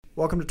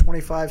Welcome to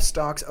 25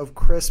 Stocks of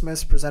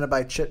Christmas, presented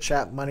by Chit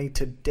Chat Money.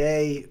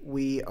 Today,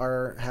 we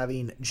are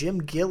having Jim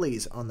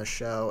Gillies on the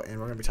show, and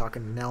we're going to be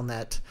talking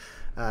Nelnet.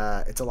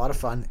 It's a lot of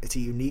fun. It's a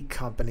unique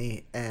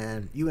company,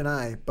 and you and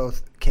I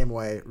both came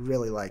away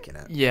really liking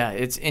it. Yeah,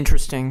 it's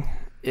interesting.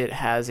 It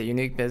has a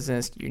unique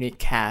business, unique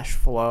cash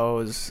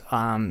flows,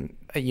 a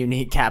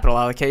unique capital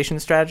allocation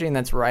strategy, and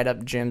that's right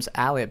up Jim's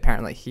alley,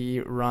 apparently. He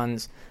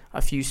runs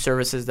a few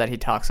services that he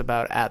talks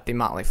about at the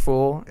Motley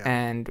Fool,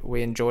 and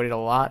we enjoyed it a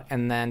lot.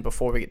 And then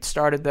before we get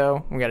started,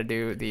 though, we got to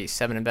do the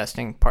 7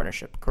 Investing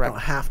Partnership, correct? We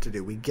don't have to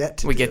do. We get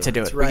to do. We get to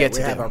do it. Right.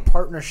 We have our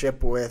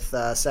partnership with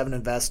 7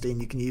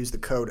 Investing. You can use the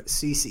code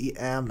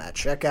CCM at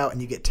checkout,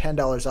 and you get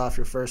 $10 off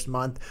your first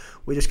month.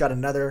 We just got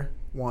another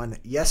one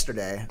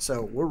yesterday,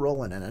 so we're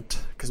rolling in it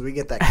because we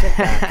get that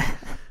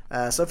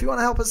kickback. So if you want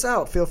to help us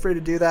out, feel free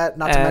to do that.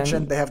 Not to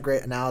mention, they have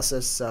great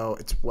analysis, so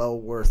it's well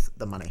worth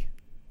the money.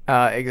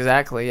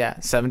 Exactly, yeah.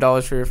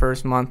 $7 for your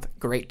first month.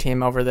 Great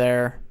team over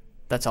there.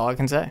 That's all I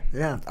can say.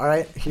 Yeah. All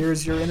right,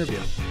 here's your interview.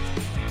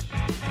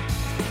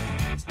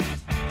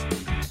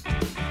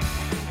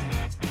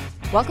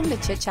 Welcome to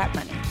Chit Chat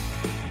Money.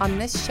 On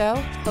this show,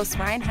 hosts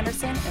Ryan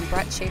Henderson and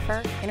Brett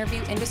Schaefer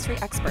interview industry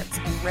experts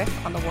and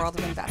riff on the world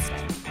of investing.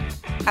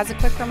 As a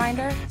quick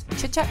reminder,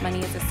 Chit Chat Money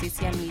is a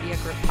CCM Media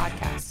Group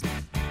podcast.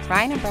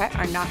 Ryan and Brett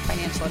are not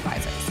financial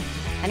advisors.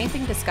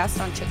 Anything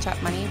discussed on Chit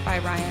Chat Money by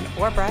Ryan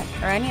or Brett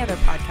or any other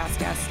podcast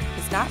guest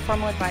is not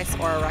formal advice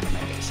or a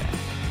recommendation.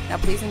 Now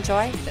please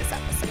enjoy this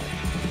episode.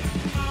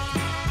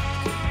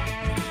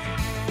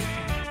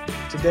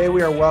 Today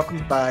we are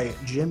welcomed by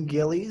Jim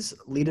Gillies,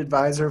 lead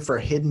advisor for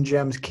Hidden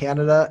Gems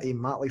Canada, a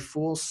Motley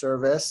Fool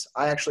service.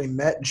 I actually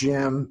met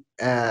Jim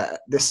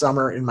this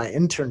summer in my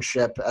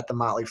internship at the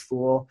Motley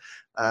Fool.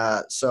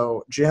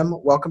 So Jim,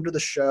 welcome to the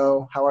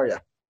show. How are you?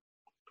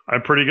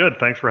 I'm pretty good.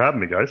 Thanks for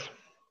having me, guys.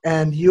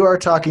 And you are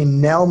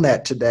talking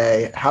Nelnet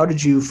today. How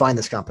did you find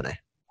this company?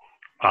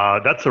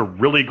 That's a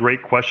really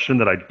great question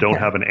that I don't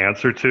have an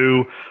answer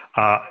to.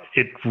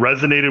 It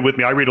resonated with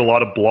me. I read a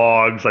lot of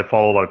blogs. I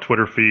follow a lot of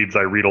Twitter feeds.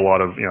 I read a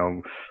lot of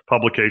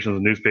publications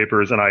and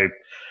newspapers. And I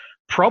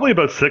probably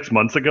about 6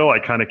 months ago, I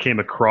kind of came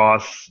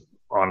across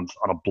on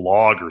a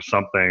blog or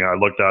something. I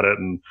looked at it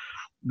and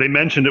they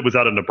mentioned it was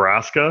out of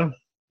Nebraska.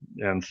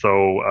 And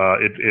so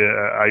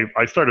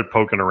I started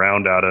poking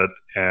around at it,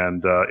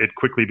 and it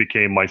quickly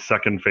became my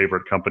second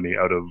favorite company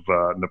out of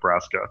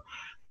Nebraska.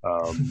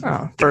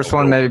 First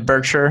one, maybe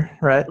Berkshire,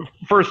 right?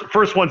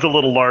 First one's a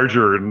little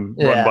larger and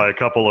run by a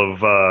couple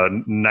of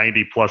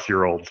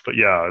 90-plus-year-olds. But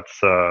yeah,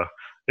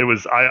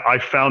 I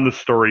found the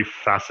story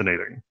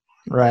fascinating.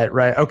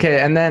 Right. Okay,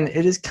 and then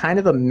it is kind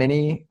of a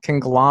mini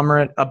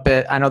conglomerate a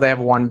bit. I know they have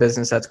one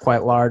business that's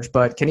quite large,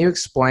 but can you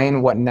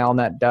explain what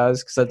Nelnet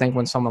does? Because I think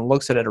when someone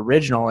looks at it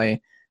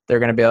originally, they're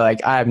going to be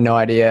like, I have no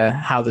idea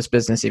how this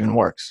business even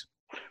works.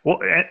 Well,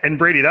 and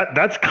Brady,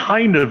 that's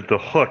kind of the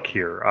hook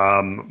here.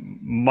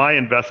 My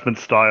investment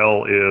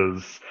style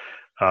is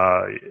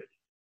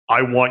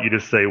I want you to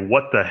say,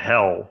 what the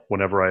hell,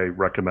 whenever I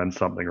recommend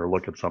something or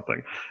look at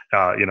something.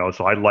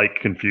 So I like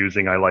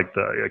confusing. I like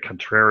the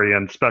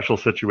contrarian, special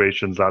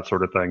situations, that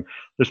sort of thing.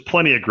 There's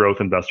plenty of growth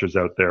investors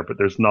out there, but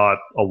there's not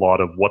a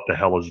lot of what the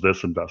hell is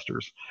this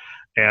investors.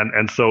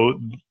 And so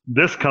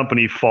this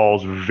company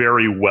falls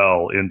very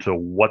well into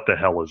what the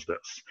hell is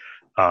this.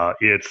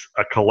 It's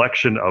a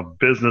collection of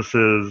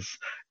businesses.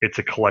 It's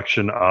a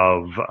collection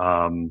of,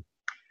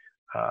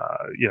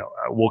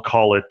 we'll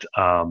call it,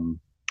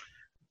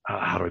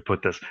 how do I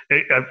put this?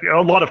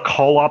 A lot of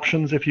call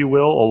options, if you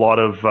will, a lot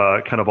of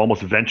kind of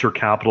almost venture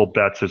capital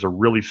bets. There's a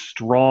really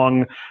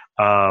strong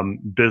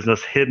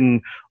business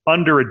hidden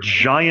under a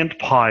giant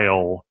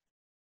pile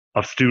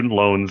of student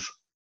loans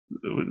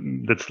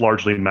that's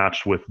largely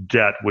matched with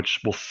debt, which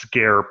will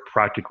scare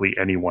practically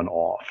anyone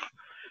off.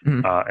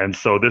 Mm-hmm. And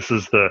so this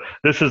is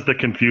the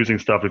confusing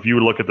stuff. If you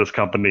look at this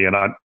company, and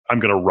I'm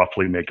going to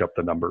roughly make up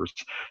the numbers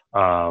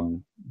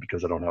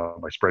because I don't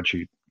have my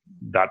spreadsheet,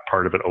 that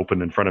part of it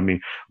open in front of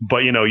me. But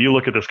you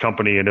look at this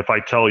company, and if I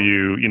tell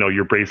you,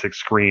 your basic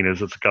screen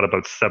is it's got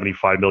about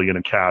 75 million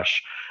in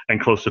cash and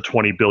close to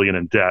 20 billion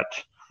in debt,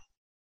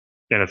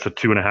 and it's a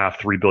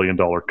 $2.5-3 billion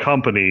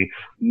company,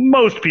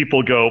 most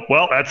people go,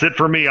 well, that's it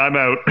for me. I'm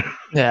out.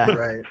 Yeah,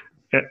 right.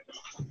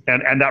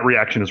 And that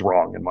reaction is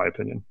wrong, in my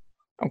opinion.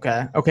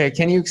 Okay.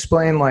 Can you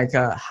explain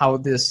how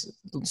this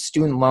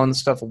student loan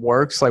stuff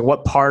works? Like,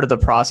 what part of the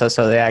process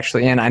are they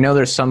actually in? I know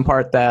there's some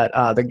part that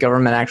the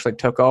government actually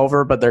took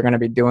over, but they're going to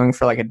be doing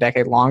for like a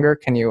decade longer.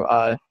 Can you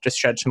just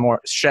shed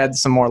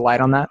some more light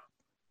on that?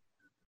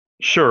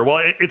 Sure.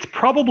 Well, it's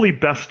probably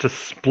best to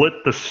split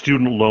the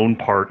student loan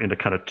part into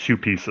kind of two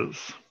pieces.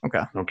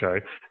 Okay.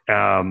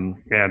 And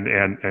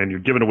you're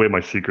giving away my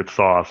secret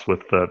sauce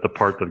with the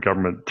part that the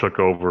government took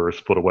over or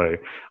split away.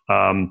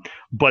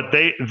 But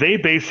they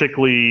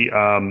basically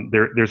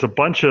there's a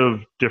bunch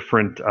of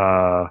different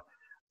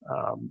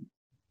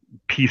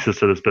pieces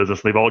to this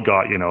business. They've all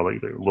got,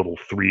 like their little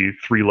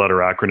three-letter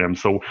acronyms.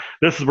 So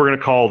we're going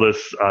to call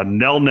this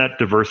Nelnet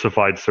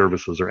Diversified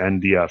Services, or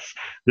NDS.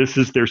 This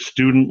is their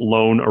student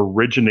loan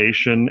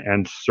origination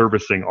and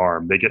servicing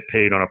arm. They get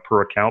paid on a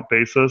per account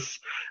basis,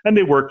 and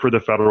they work for the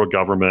federal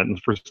government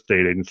and for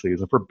state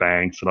agencies and for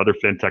banks and other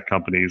fintech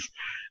companies.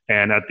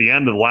 And at the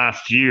end of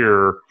last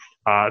year,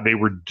 they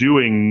were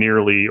servicing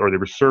nearly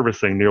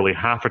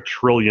 $500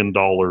 billion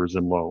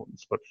in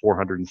loans, but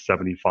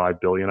 $475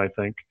 billion, I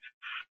think,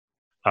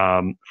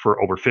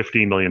 for over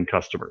 15 million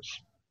customers.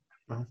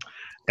 Wow.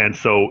 And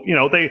so,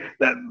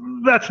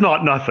 that's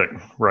not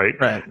nothing, right?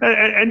 Right.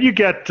 And you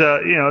get,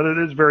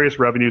 there's various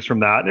revenues from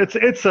that.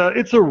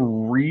 It's a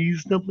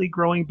reasonably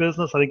growing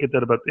business. I think it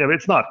did about,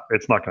 it's not going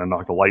to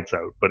knock the lights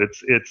out, but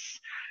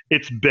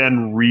it's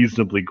been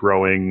reasonably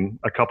growing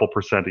a couple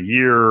percent a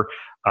year.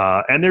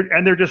 And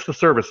they're just the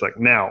servicing.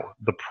 Now,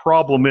 the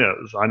problem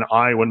is,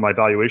 when my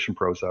valuation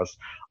process,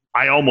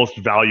 I almost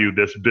value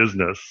this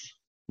business,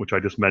 which I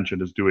just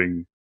mentioned is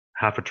doing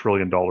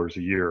 $500 billion a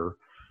year,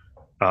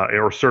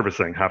 or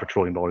servicing $500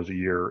 billion a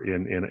year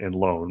in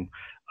loan.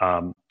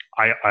 I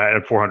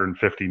had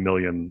 450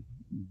 million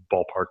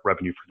ballpark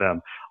revenue for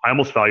them. I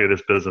almost value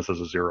this business as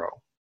a zero.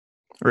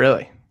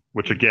 Really?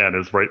 Which again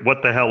is right.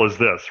 What the hell is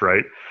this,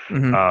 right?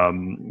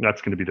 Mm-hmm.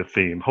 That's going to be the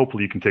theme.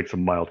 Hopefully, you can take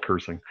some mild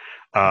cursing.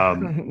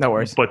 No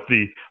worries. But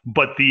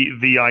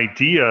the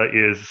idea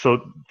is so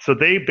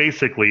they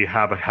basically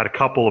had a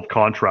couple of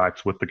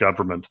contracts with the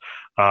government,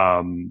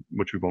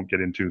 which we won't get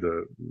into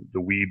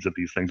the weeds of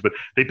these things. But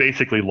they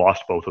basically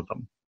lost both of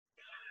them,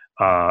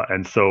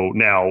 and so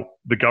now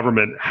the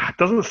government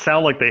doesn't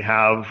sound like they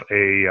have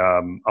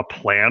a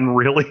plan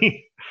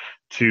really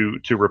to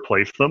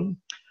replace them.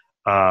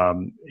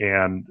 And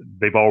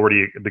the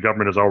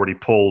government has already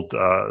pulled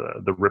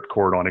the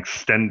ripcord on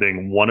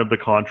extending one of the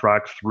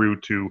contracts through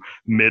to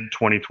mid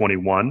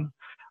 2021.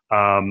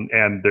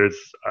 And there's,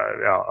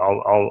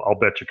 I'll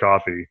bet you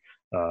coffee,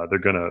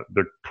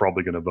 they're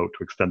probably gonna vote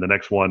to extend the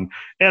next one.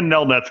 And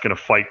Nelnet's gonna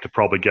fight to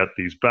probably get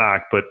these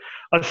back, but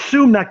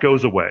assume that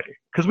goes away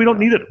because we don't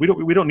need it. We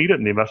don't need it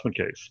in the investment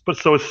case. But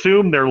so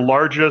assume their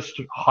largest,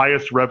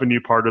 highest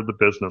revenue part of the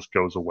business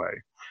goes away.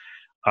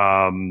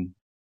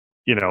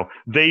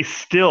 They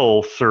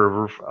still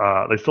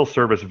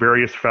service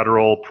various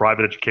federal,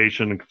 private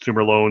education and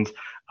consumer loans.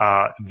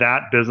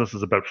 That business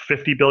is about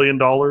 $50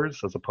 billion,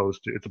 as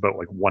opposed to, it's about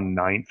like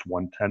 1/9,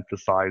 1/10 the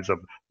size of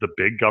the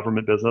big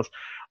government business.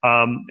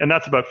 And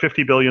that's about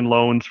 50 billion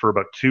loans for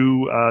about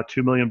 2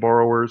 million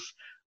borrowers.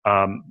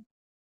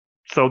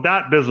 So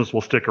that business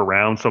will stick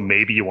around. So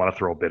maybe you want to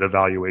throw a bit of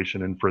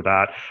valuation in for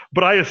that.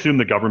 But I assume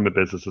the government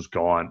business is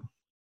gone,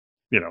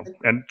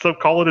 and so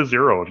call it a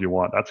zero if you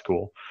want. That's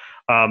cool.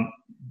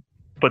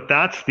 But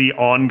that's the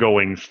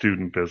ongoing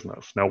student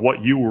business. Now,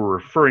 what you were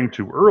referring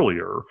to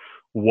earlier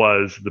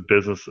was the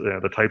business,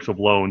 the types of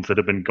loans that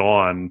have been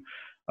gone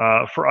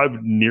for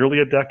nearly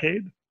a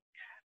decade.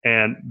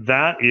 And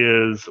that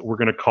is, we're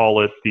going to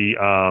call it the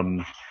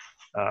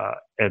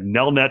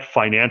Nelnet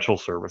Financial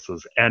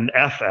Services,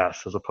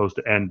 NFS, as opposed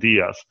to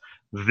NDS.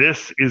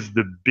 This is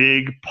the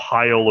big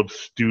pile of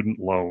student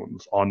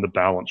loans on the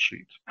balance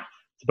sheet.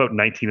 It's about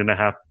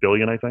 $19.5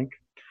 billion, I think.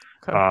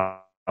 Okay.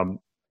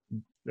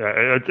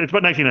 It's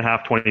about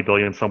 19.5, 20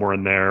 billion, somewhere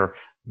in there.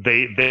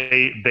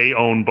 They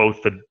own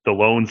both the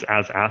loans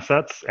as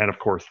assets, and of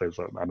course there's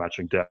a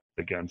matching debt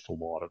against a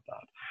lot of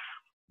that.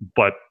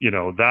 But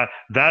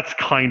that's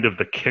kind of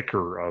the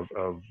kicker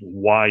of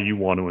why you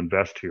want to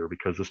invest here,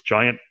 because this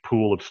giant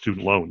pool of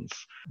student loans,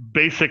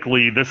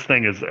 basically this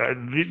thing is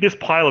this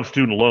pile of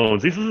student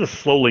loans. This is a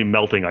slowly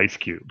melting ice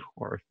cube,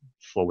 or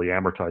slowly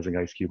amortizing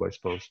ice cube, I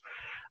suppose.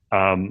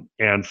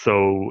 And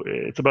so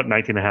it's about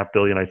 19.5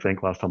 billion, I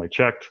think, last time I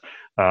checked.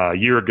 A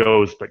year ago, it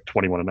was like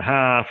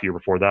 21.5. Year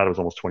before that, it was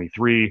almost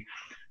 23.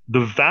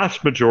 The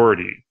vast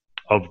majority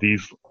of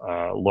these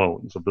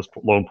loans, of this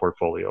loan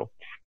portfolio,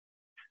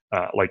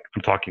 like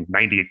I'm talking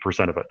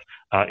 98% of it,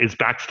 is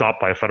backstopped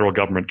by a federal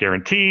government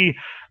guarantee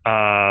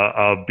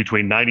of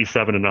between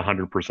 97 and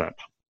 100%.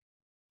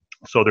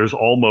 So there's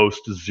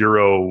almost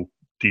zero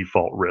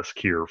default risk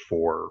here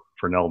for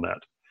Nelnet.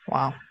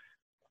 Wow.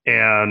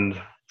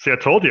 And see, I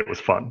told you it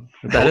was fun.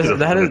 That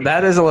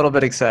is a little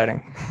bit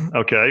exciting.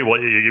 Okay. Well,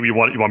 you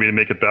want me to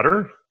make it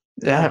better?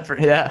 Yeah.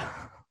 Yeah.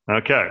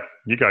 Okay.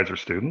 You guys are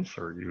students,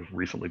 or you've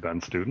recently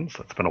been students.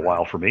 That's been a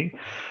while for me.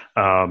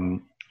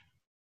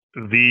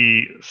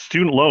 The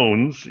student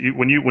loans,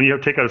 when you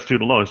take out a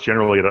student loan, it's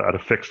generally at a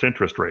fixed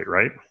interest rate,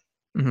 right?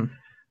 Mm-hmm.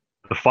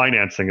 The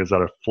financing is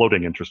at a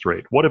floating interest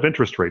rate. What have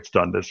interest rates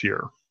done this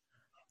year?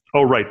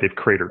 Oh, right. They've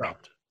cratered.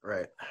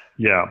 Right.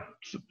 Yeah.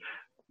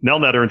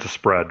 Nelnet earns a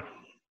spread.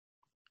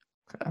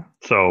 Okay.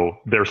 So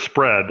their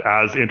spread,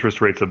 as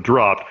interest rates have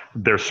dropped,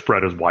 their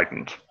spread has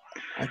widened.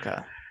 Okay.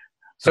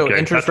 So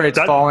interest rates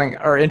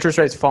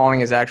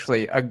falling is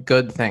actually a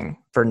good thing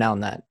for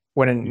Nelnet,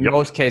 when in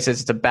most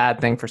cases it's a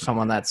bad thing for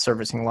someone that's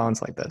servicing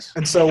loans like this.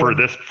 And so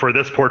for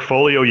this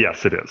portfolio,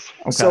 yes, it is.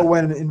 Okay. So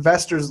when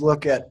investors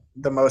look at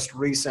the most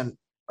recent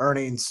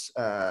earnings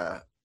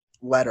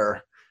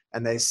letter,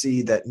 and they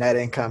see that net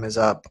income is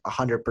up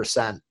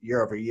 100%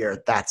 year over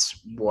year, that's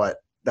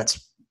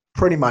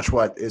pretty much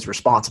what is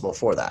responsible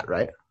for that,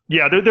 right?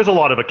 Yeah, there's a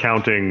lot of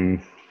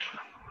accounting.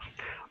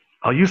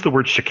 I'll use the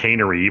word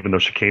chicanery, even though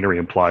chicanery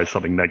implies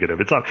something negative.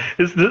 It's not.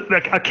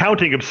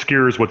 Accounting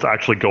obscures what's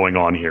actually going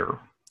on here.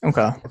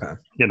 Okay.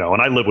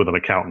 And I live with an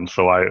accountant,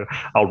 so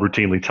I'll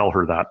routinely tell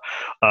her that.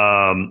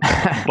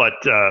 But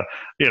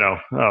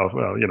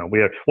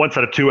we once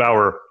had a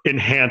 2-hour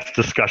enhanced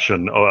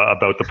discussion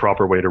about the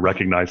proper way to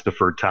recognize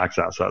deferred tax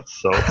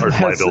assets, or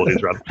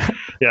liabilities rather.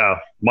 Yeah,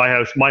 my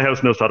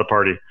house knows how to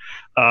party.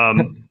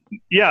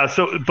 Yeah.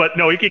 So, but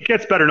no, it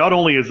gets better. Not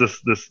only is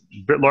this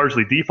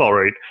largely default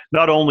rate,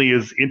 not only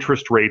is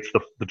interest rates,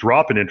 the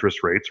drop in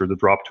interest rates or the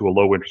drop to a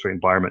low interest rate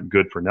environment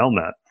good for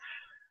Nelnet,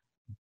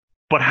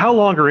 but how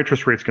long are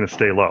interest rates going to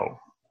stay low?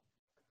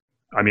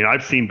 I mean,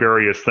 I've seen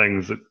various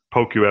things that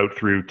poke you out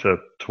through to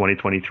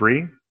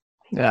 2023.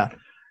 Yeah.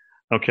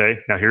 Okay.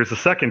 Now here's the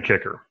second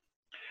kicker.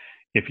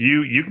 If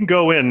you can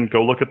go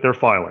look at their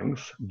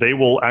filings, they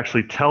will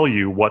actually tell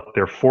you what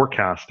their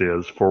forecast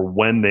is for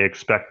when they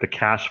expect the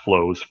cash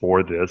flows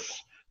for this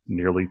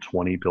nearly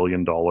 $20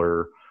 billion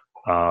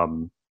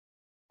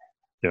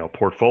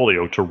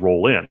portfolio to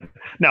roll in.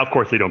 Now, of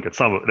course, they don't get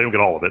they don't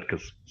get all of it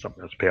because someone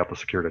has to pay off the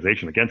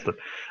securitization against it.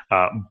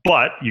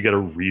 But you get a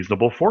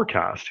reasonable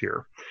forecast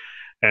here.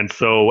 And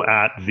so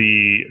at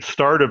the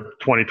start of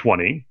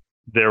 2020,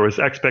 there was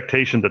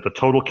expectation that the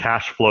total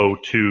cash flow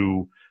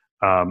to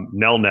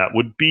Nelnet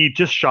would be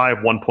just shy of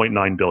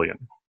 1.9 billion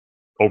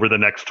over the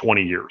next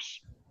 20 years.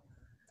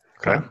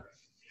 Okay.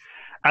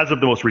 As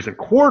of the most recent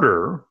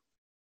quarter,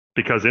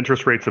 because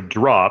interest rates have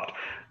dropped,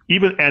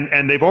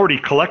 and they've already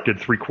collected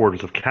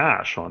 3/4 of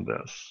cash on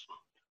this,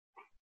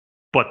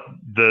 but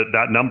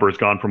that number has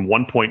gone from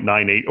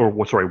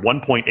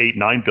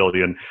 1.89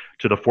 billion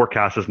to the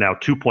forecast is now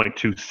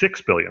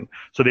 2.26 billion.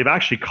 So they've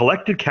actually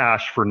collected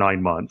cash for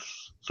 9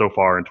 months so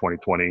far in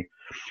 2020.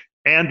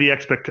 And the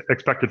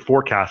expected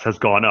forecast has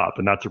gone up,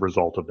 and that's a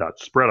result of that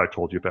spread I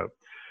told you about.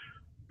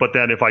 But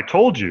then if I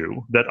told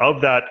you that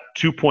of that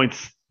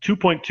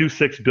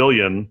 2.26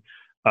 billion,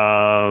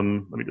 let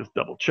me just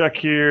double check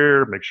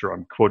here, make sure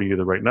I'm quoting you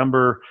the right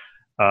number.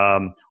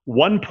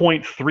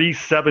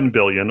 1.37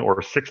 billion,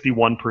 or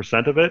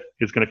 61% of it,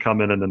 is going to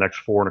come in the next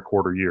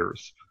 4.25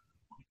 years.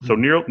 So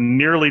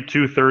nearly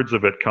 2/3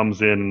 of it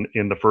comes in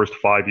the first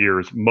 5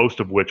 years, most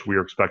of which we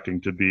are expecting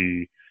to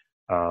be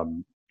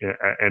in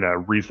a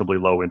reasonably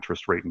low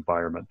interest rate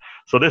environment.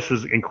 So this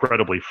is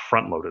incredibly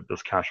front-loaded,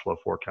 this cash flow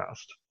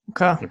forecast.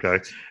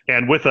 Okay.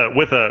 And with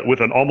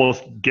an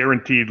almost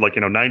guaranteed,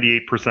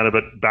 98% of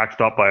it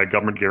backstopped by a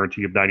government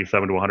guarantee of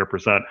 97 to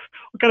 100%.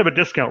 What kind of a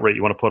discount rate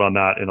you want to put on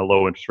that in a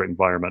low interest rate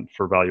environment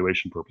for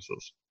valuation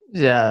purposes?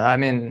 Yeah, I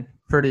mean,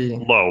 pretty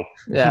low.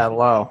 Yeah,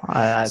 low.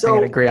 I think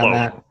I'd agree on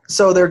that.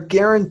 So they're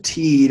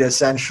guaranteed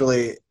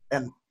essentially,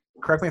 and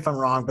correct me if I'm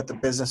wrong, but the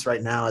business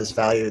right now is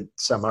valued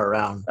somewhere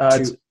around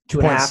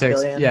 2.5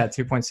 billion. Yeah,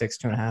 2.6,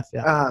 2.5.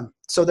 Yeah.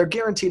 So they're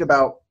guaranteed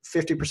about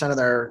 50% of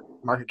their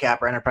market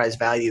cap or enterprise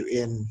value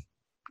in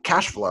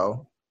cash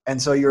flow. And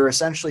so you're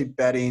essentially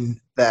betting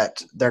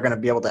that they're going to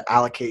be able to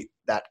allocate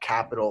that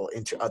capital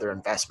into other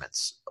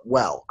investments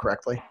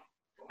correctly?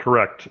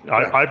 Correct.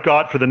 I've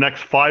got for the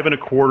next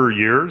 5.25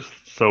 years.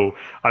 So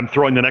I'm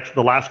throwing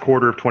the last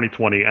quarter of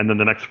 2020 and then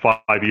the next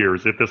 5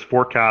 years. If this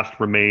forecast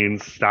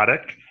remains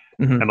static,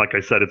 and like I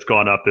said, it's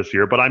gone up this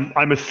year, but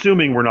I'm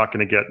assuming we're not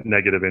going to get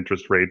negative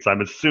interest rates. I'm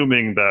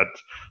assuming that,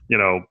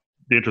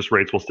 the interest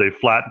rates will stay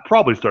flat and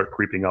probably start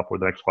creeping up over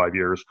the next 5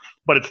 years,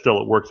 but it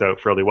works out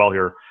fairly well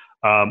here.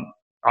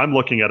 I'm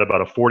looking at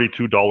about a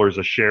 $42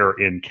 a share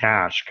in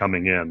cash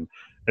coming in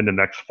the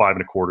next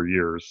 5.25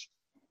 years.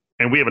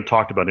 And we haven't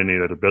talked about any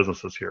other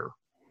businesses here.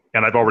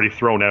 And I've already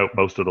thrown out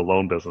most of the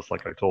loan business,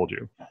 like I told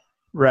you.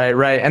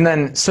 Right. And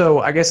then,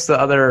 so I guess the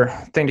other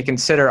thing to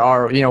consider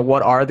are,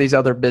 what are these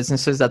other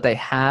businesses that they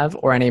have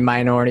or any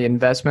minority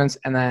investments?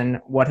 And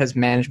then what has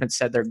management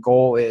said their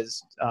goal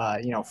is,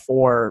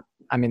 for,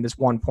 this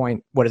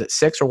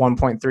 6 or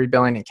 1.3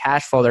 billion in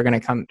cash flow that's going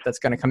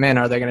to come in.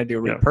 Are they going to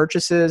do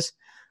repurchases?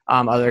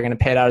 Are they going to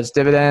pay it out as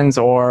dividends,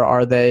 or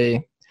are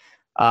they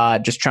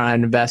just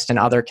trying to invest in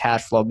other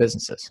cash flow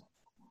businesses?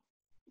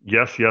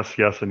 Yes,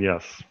 and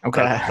yes.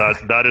 Okay.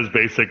 That is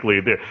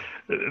basically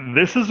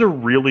this is a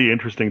really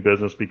interesting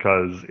business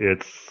because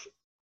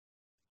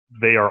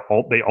they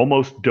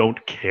almost don't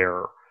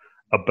care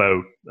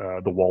about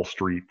the Wall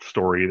Street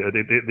story.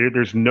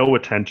 There's no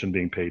attention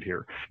being paid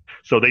here.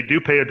 So they do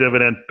pay a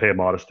dividend, pay a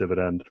modest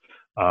dividend.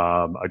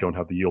 I don't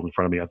have the yield in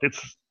front of me.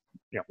 It's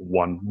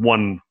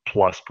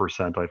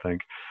 1+%, I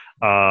think.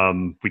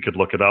 We could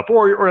look it up,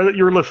 or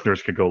your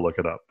listeners could go look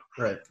it up.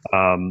 Right.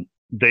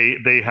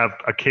 They have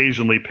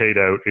occasionally paid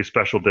out a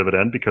special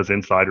dividend because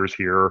insiders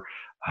here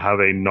have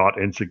a not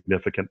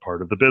insignificant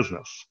part of the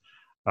business.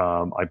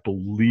 I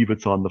believe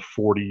it's on the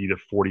 40 to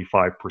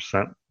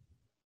 45%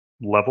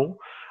 level.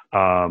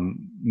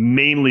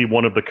 Mainly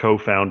one of the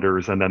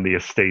co-founders and then the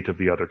estate of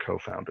the other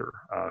co-founder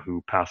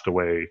who passed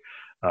away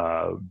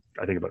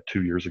I think about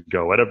 2 years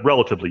ago at a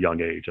relatively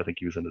young age. I think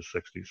he was in his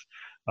 60s.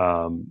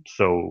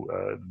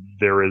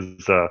 There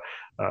is,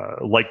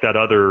 like that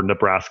other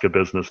Nebraska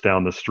business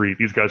down the street,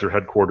 these guys are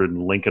headquartered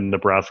in Lincoln,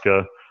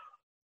 Nebraska.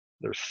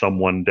 There's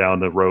someone down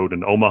the road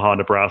in Omaha,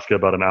 Nebraska,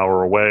 about an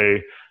hour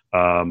away,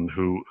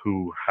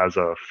 who has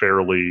a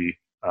fairly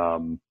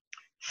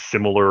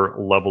similar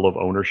level of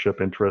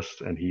ownership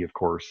interest, and he, of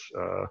course,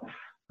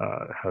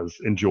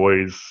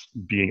 enjoys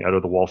being out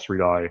of the Wall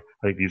Street eye.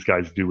 I think these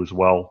guys do as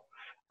well.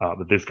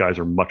 But these guys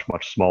are much,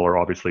 much smaller.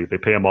 Obviously, they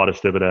pay a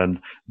modest dividend.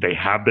 They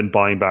have been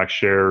buying back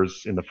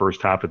shares in the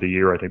first half of the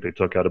year. I think they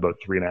took out about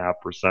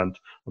 3.5%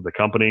 of the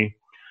company.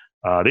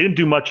 They didn't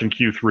do much in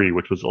Q3,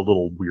 which was a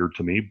little weird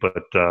to me.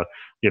 But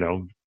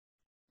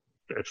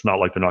it's not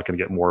like they're not going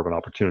to get more of an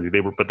opportunity.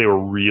 They were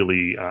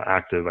really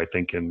active, I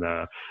think, in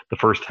the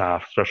first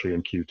half, especially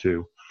in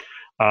Q2.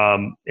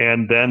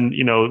 And then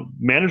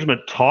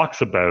management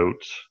talks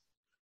about.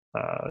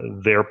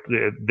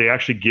 They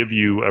actually give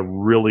you a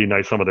really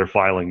nice, some of their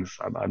filings.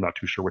 I'm not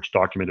too sure which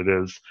document it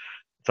is.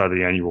 It's either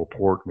the annual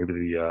report, maybe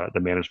the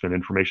management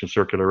information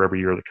circular every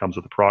year that comes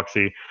with the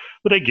proxy.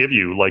 But they give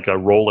you like a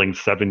rolling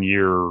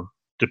 7-year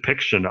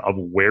depiction of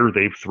where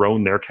they've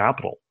thrown their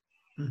capital.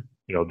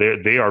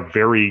 They are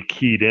very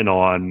keyed in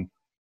on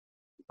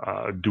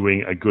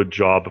doing a good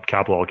job of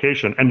capital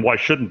allocation. And why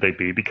shouldn't they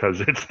be? Because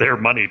it's their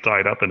money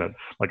tied up in it.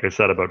 Like I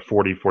said, about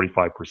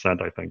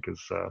 45%, I think,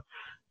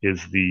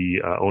 is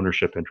the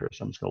ownership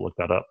interest. I'm just going to look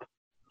that up.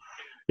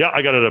 Yeah,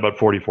 I got it at about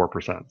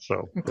 44%.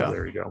 So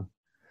there you go.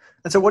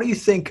 And so what do you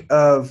think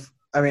of,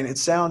 it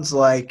sounds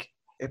like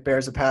it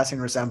bears a passing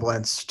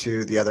resemblance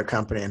to the other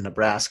company in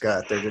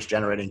Nebraska. They're just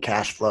generating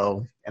cash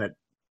flow in a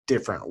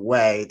different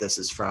way. This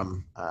is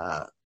from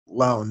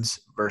loans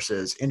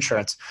versus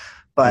insurance.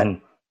 But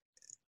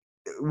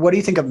what do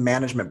you think of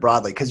management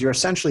broadly? Because you're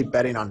essentially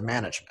betting on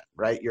management,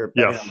 right? You're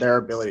betting on their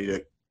ability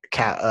to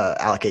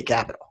allocate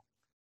capital.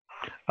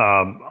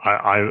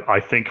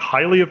 I think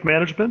highly of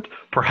management,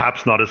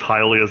 perhaps not as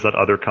highly as that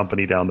other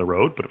company down the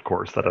road, but of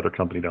course that other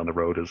company down the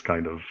road is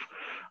kind of a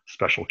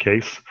special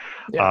case.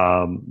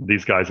 Yeah.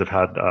 These guys have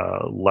had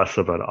less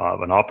of an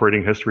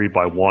operating history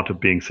by want of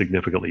being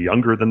significantly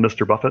younger than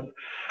Mr. Buffett.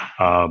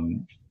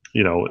 And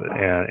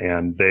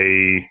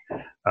they,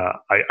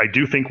 I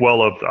do think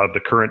well of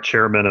the current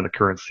chairman and the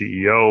current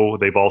CEO.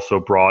 They've also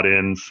brought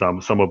in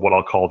some of what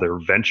I'll call their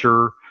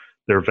venture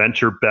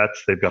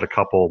bets. They've got a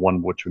couple,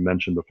 one which we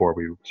mentioned before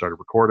we started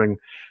recording,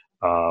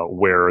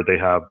 where they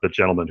have the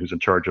gentleman who's in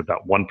charge of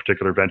that one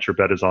particular venture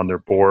bet is on their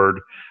board.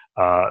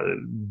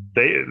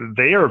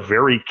 They are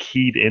very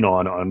keyed in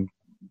on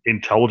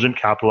intelligent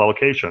capital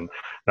allocation.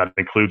 That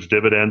includes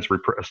dividends,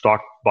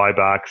 stock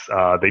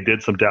buybacks. They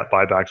did some debt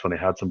buybacks when they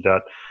had some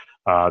debt.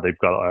 They've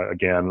got,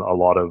 again, a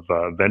lot of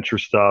venture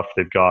stuff.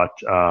 They've got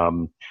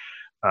a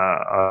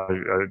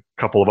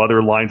couple of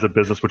other lines of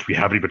business which we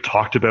haven't even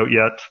talked about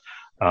yet.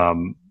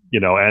 And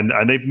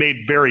they've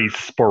made very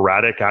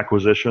sporadic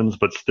acquisitions,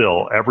 but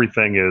still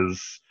everything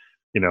is,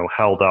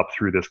 held up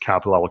through this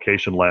capital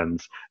allocation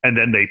lens. And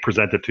then they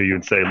present it to you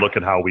and say, look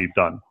at how we've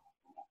done.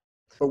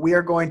 But we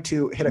are going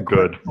to hit a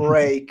quick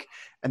break,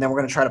 and then we're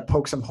going to try to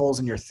poke some holes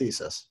in your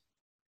thesis.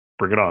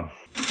 Bring it on.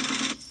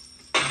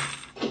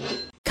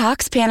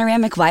 Cox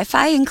Panoramic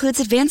Wi-Fi includes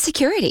advanced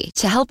security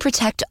to help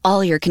protect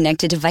all your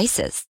connected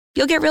devices.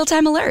 You'll get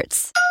real-time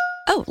alerts.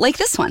 Oh, like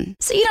this one,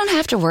 so you don't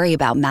have to worry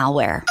about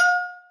malware.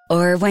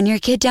 Or when your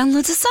kid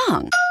downloads a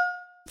song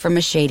from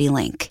a shady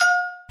link.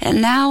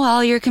 And now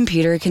all your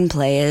computer can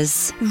play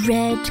is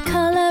red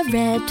color,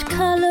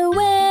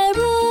 where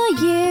are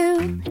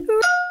you?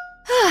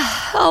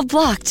 All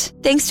blocked,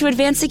 thanks to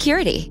advanced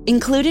security,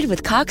 included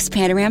with Cox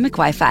Panoramic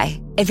Wi-Fi.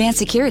 Advanced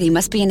security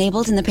must be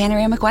enabled in the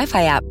Panoramic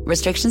Wi-Fi app.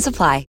 Restrictions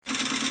apply.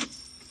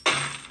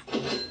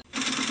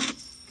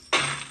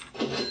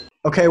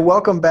 Okay,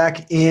 welcome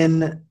back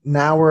in.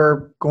 Now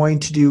we're going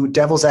to do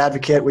Devil's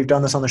Advocate. We've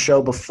done this on the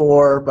show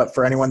before, but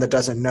for anyone that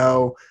doesn't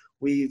know,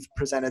 we've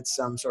presented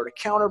some sort of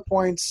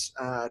counterpoints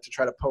to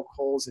try to poke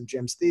holes in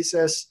Jim's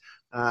thesis,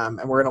 and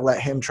we're going to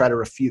let him try to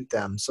refute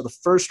them. So the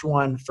first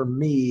one for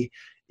me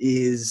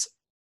is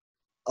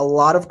a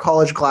lot of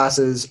college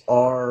classes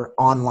are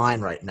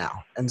online right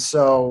now. And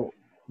so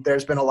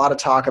there's been a lot of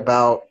talk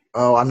about,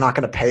 I'm not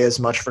going to pay as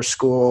much for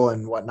school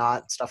and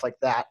whatnot, stuff like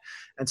that.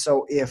 And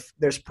so if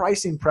there's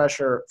pricing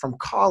pressure from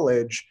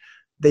college,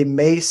 they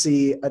may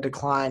see a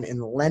decline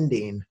in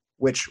lending,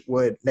 which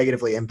would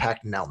negatively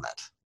impact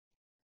Nelnet.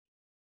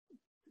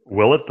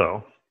 Will it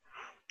though?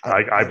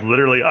 I've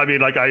literally,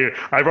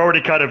 I've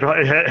already kind of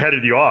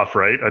headed you off,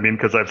 right?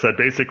 Because I've said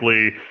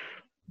basically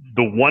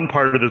the one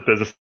part of this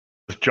business,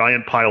 this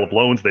giant pile of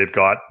loans they've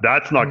got,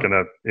 that's not going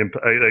to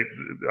impact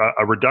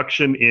a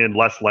reduction in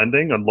less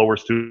lending and lower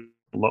student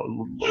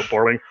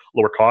borrowing,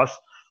 lower costs.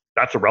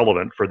 That's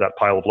irrelevant for that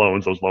pile of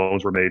loans. Those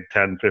loans were made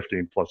 10,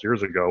 15 plus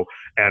years ago,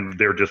 and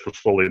they're just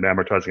slowly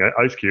amortizing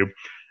Ice Cube.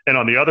 And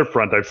on the other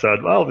front, I've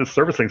said, well, this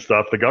servicing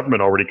stuff, the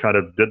government already kind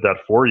of did that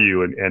for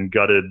you and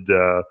gutted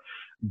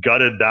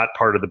gutted that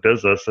part of the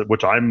business,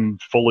 which I'm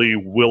fully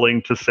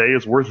willing to say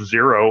is worth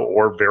zero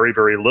or very,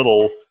 very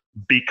little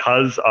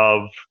because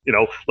of,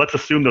 let's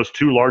assume those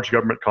 2 large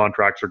government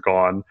contracts are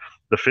gone,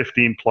 the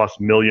 15 plus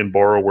million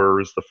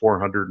borrowers, the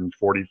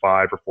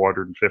 445 or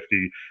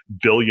 450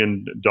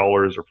 billion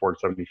dollars or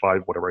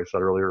 475, whatever I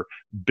said earlier,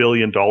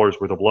 billion dollars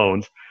worth of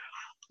loans.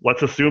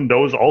 Let's assume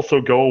those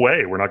also go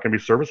away. We're not going to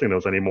be servicing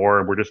those anymore,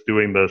 and we're just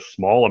doing the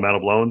small amount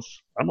of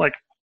loans.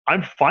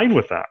 I'm fine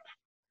with that.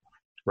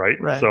 Right.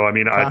 So, I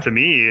mean, to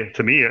me,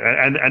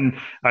 and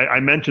I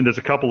mentioned there's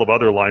a couple of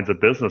other lines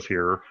of business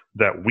here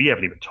that we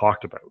haven't even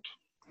talked about.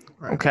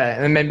 Right. Okay.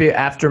 And then maybe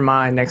after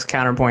my next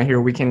counterpoint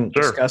here, we can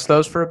discuss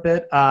those for a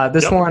bit.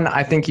 This one,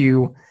 I think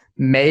you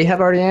may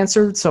have already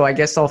answered. So I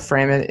guess I'll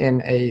frame it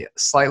in a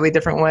slightly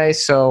different way.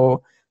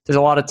 So there's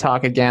a lot of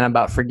talk again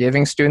about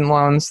forgiving student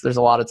loans. There's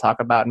a lot of talk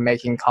about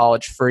making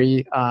college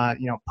free,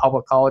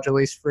 public college at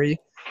least free.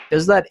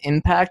 Does that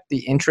impact the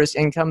interest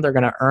income they're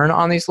going to earn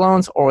on these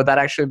loans, or would that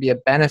actually be a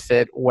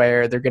benefit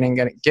where they're going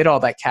to get all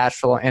that cash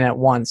flow in at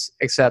once,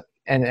 except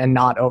and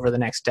not over the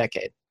next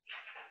decade?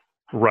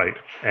 Right,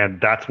 and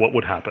that's what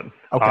would happen.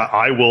 Okay.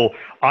 I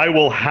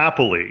will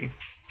happily.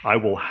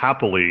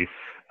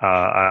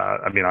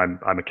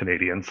 I'm a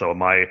Canadian, so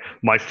my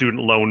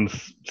student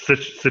loans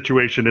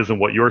situation isn't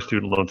what your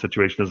student loan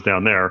situation is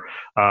down there.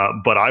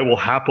 But I will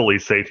happily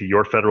say to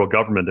your federal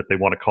government, if they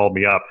want to call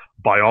me up,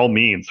 by all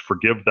means,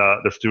 forgive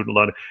the student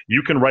loan.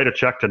 You can write a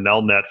check to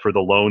Nelnet for the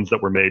loans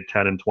that were made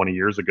 10 and 20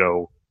 years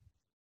ago,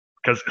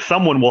 because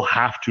someone will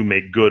have to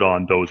make good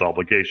on those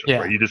obligations. Yeah.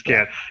 Right? You just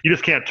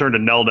can't turn to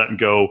Nelnet and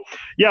go,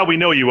 yeah, we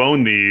know you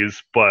own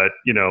these, but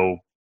we're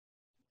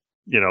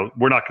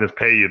not going to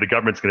pay you. The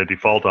government's going to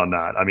default on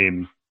that. I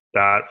mean,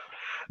 that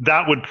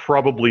would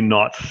probably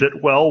not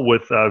sit well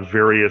with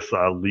various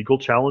legal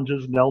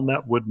challenges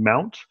Nelnet would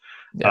mount.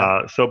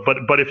 Yeah.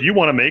 But if you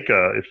want to make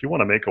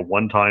a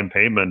one-time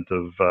payment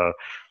of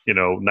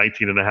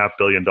 $19.5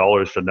 billion to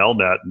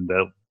Nelnet, and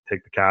they'll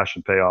take the cash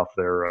and pay off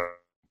their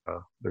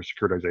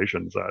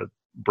securitizations,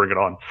 bring it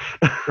on.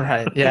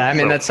 Right. Yeah. I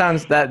mean,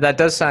 that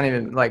does sound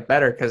even like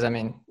better, because I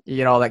mean, you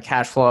get all that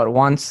cash flow at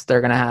once.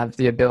 They're going to have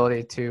the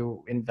ability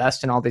to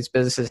invest in all these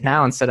businesses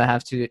now instead of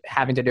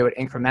having to do it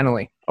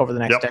incrementally over the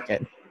next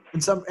decade.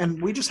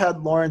 And we just had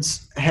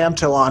Lawrence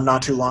Hamtill on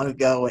not too long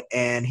ago,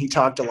 and he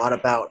talked a lot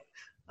about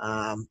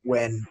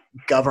when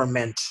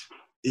government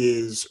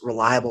is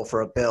reliable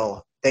for a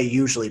bill, they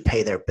usually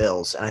pay their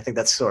bills. And I think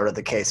that's sort of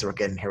the case that we're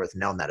getting here with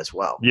Nelnet as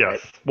well. Yes.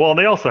 Right? Well, and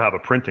they also have a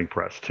printing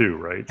press too,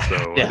 right?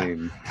 So, Yeah. I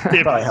mean,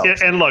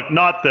 and look,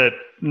 not that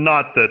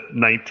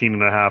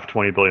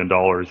 $19.5-20 billion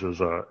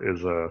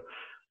is a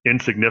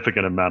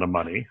insignificant amount of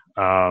money.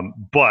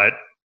 But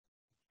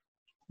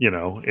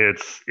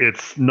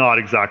it's not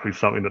exactly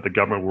something that the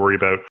government worry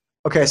about.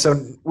 Okay, so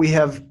we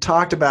have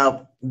talked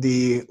about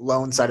the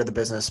loan side of the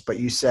business, but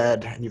you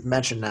said, and you've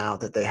mentioned now,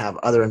 that they have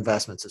other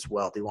investments as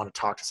well. Do you want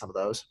to talk to some of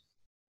those?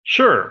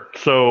 Sure.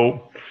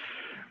 So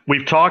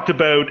we've talked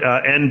about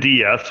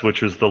NDS,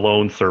 which is the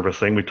loan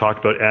servicing. We talked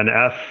about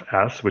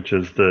NFS, which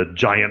is the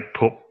giant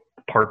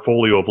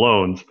portfolio of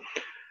loans.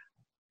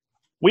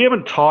 We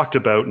haven't talked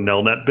about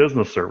Nelnet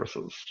Business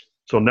Services.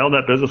 So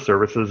Nelnet Business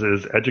Services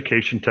is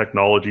education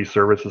technology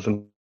services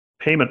and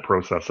payment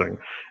processing.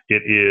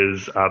 It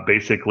is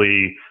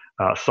basically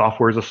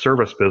software as a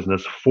service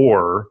business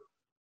for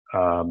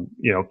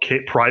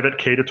private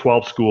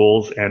K-12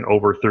 schools and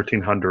over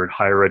 1,300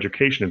 higher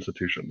education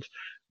institutions.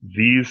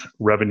 These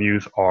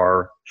revenues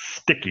are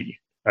sticky,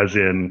 as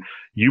in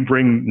you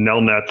bring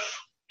Nelnet's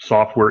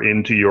software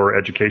into your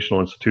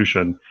educational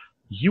institution,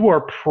 you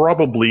are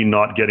probably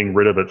not getting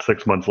rid of it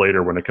 6 months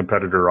later when a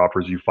competitor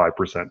offers you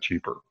 5%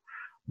 cheaper.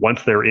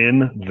 Once they're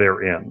in,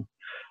 they're in.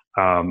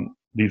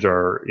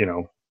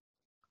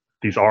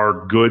 These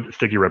are good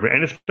sticky revenue,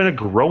 and it's been a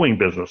growing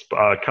business.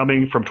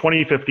 Coming from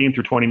 2015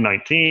 through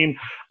 2019,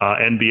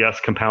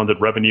 NBS compounded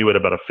revenue at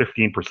about a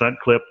 15%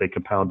 clip. They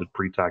compounded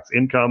pre-tax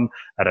income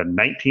at a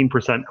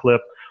 19%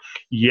 clip.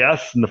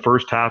 Yes, in the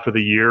first half of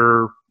the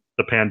year,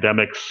 the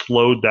pandemic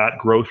slowed that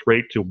growth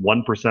rate to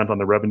 1% on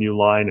the revenue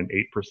line and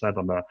 8%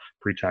 on the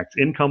pre-tax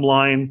income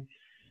line.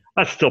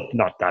 That's still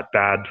not that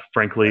bad,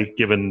 frankly,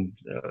 given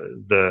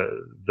the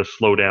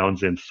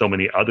slowdowns in so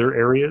many other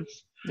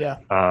areas. Yeah.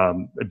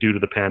 Due to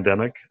the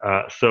pandemic.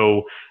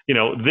 So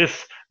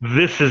this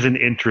is an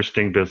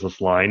interesting business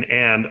line.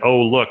 And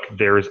look,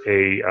 there's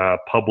a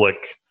public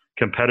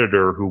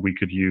competitor who we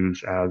could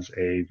use as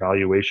a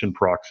valuation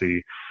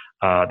proxy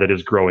that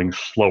is growing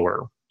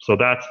slower. So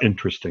that's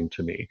interesting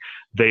to me.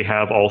 They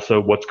have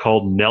also what's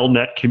called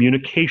Nelnet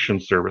Communication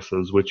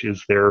Services, which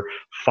is their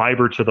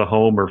fiber to the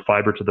home or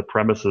fiber to the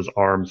premises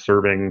arm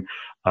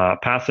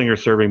passing or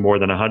serving more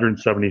than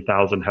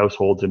 170,000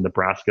 households in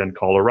Nebraska and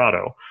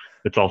Colorado.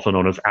 It's also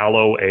known as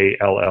ALLO,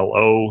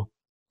 ALLO.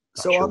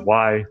 So sure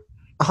why.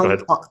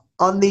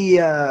 On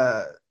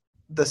the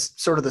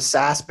sort of the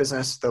SaaS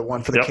business, the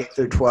one for the K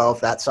through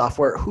 12, that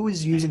software, who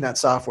is using that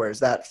software?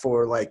 Is that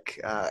for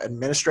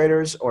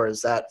administrators, or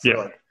is that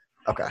for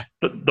Okay.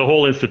 The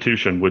whole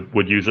institution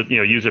would use it,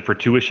 use it for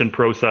tuition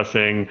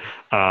processing,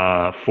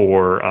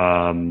 for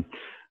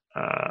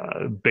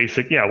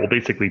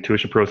basically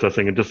tuition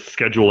processing and just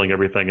scheduling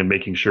everything and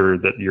making sure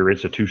that your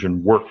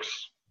institution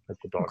works. As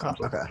the dog comes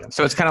over again.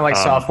 So it's kind of like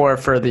software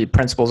for the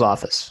principal's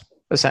office,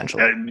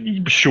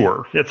 essentially.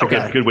 Sure, that's a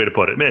good way to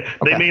put it.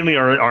 They mainly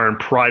are in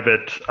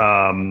private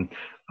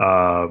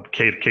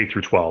K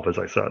through 12, as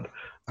I said,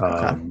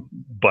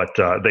 but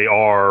they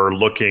are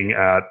looking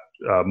at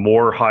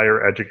more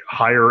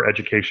higher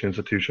education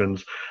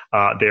institutions.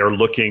 They are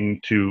looking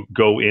to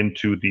go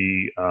into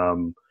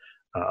the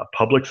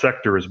public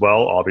sector as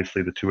well.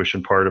 Obviously, the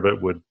tuition part of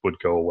it would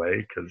go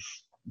away because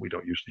we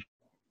don't usually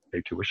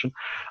pay tuition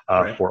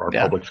for our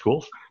public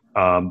schools.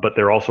 But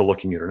they're also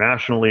looking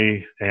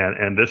internationally,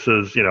 and this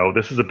is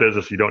a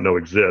business you don't know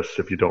exists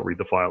if you don't read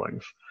the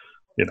filings.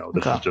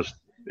 This is just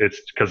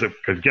because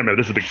again,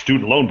 this is a big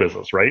student loan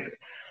business, right?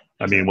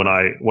 I mean, when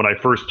I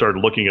first started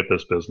looking at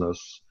this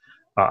business,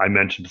 I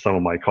mentioned to some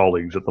of my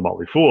colleagues at the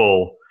Motley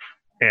Fool,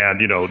 and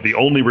the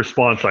only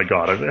response I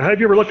got, have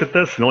you ever looked at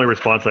this? And the only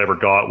response I ever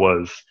got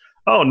was,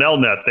 "Oh,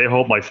 Nelnet, they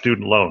hold my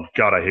student loan.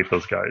 God, I hate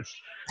those guys."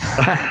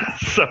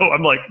 So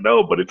I'm like,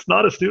 no, but it's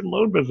not a student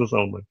loan business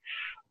only.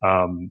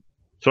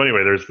 So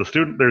anyway, there's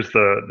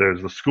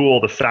the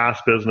school, the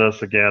SaaS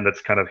business, again,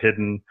 that's kind of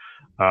hidden.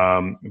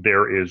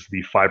 There is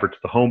the fiber to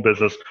the home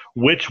business,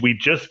 which we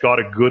just got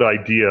a good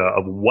idea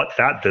of what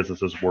that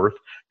business is worth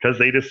because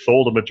they just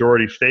sold a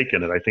majority stake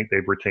in it. I think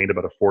they've retained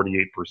about a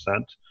 48%.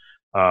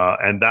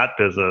 And that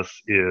business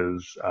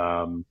is,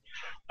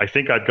 I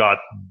think I've got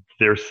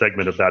their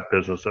segment of that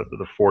business at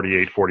the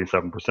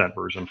 47%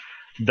 version.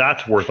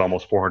 That's worth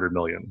almost $400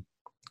 million.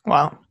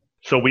 Wow.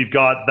 So we've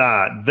got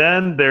that.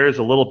 Then there's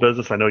a little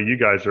business I know you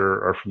guys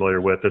are familiar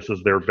with. This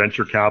is their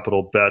venture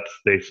capital bets.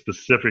 There's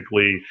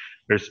specifically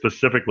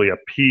a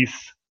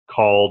piece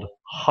called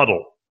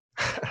Huddle.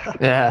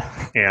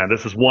 Yeah. And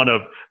this is one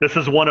of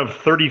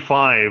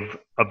 35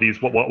 of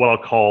these what I'll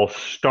call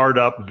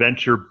startup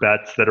venture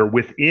bets that are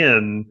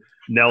within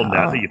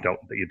Nelnet that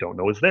you don't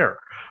know is there.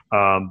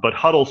 But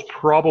Huddle's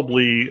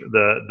probably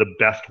the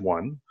best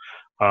one.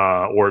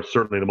 Or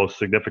certainly the most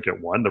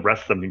significant one. The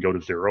rest of them can go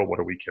to zero. What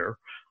do we care?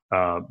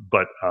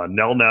 But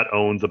Nelnet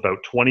owns about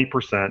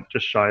 20%,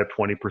 just shy of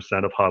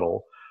 20% of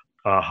Huddle.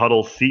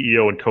 Huddle's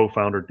CEO and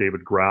co-founder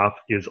David Graff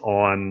is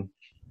on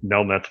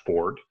Nelnet's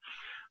board.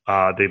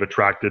 They've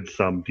attracted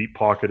some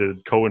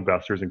deep-pocketed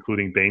co-investors,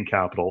 including Bain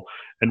Capital.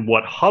 And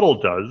what Huddle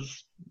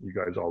does, you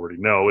guys already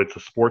know, it's a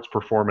sports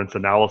performance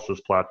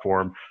analysis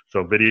platform.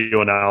 So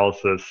video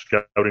analysis,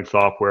 scouting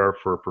software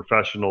for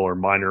professional or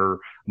minor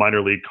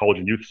league, college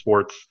and youth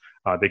sports.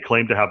 They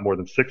claim to have more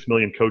than 6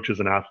 million coaches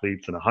and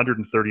athletes in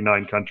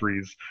 139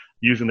 countries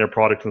using their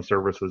products and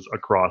services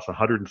across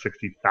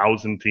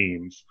 160,000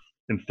 teams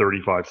in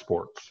 35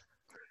 sports.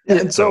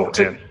 And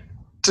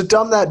to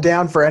dumb that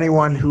down for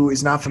anyone who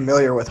is not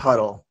familiar with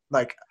Huddle,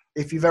 like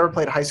if you've ever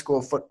played high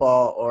school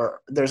football or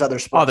there's other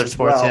sports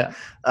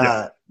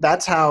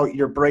that's how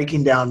you're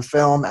breaking down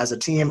film as a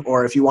team,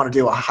 or if you want to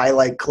do a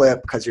highlight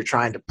clip because you're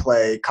trying to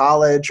play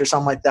college or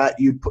something like that,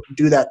 you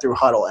do that through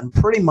Huddle. And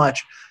pretty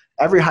much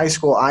every high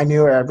school I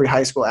knew or every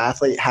high school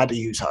athlete had to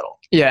use Huddle.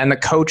 Yeah, and the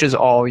coaches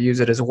all use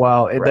it as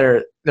well.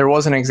 Right. There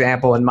was an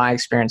example in my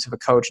experience of a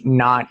coach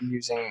not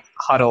using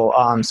Huddle.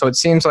 So it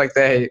seems like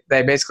they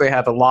basically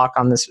have a lock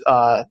on this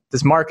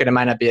this market. It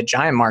might not be a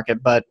giant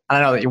market, but I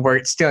don't know that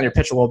we're stealing your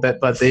pitch a little bit.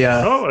 But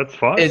it's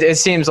fine. It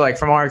seems like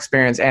from our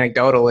experience,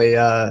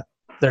 anecdotally,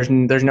 there's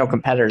no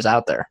competitors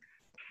out there.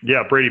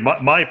 Yeah, Brady,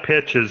 my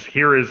pitch is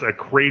here is a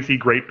crazy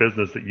great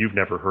business that you've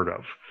never heard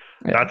of.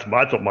 Yeah.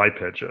 That's what my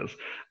pitch is.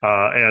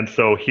 And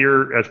so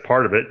here, as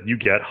part of it, you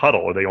get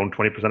Huddle. They own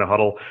 20% of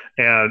Huddle.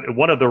 And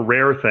one of the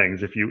rare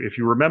things, if you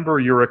remember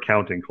your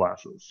accounting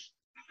classes,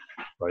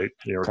 right?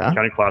 Your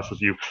accounting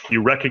classes,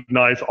 you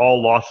recognize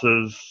all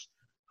losses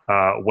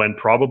when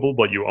probable,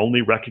 but you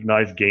only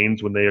recognize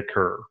gains when they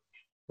occur,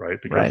 right?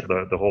 Because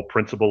of the whole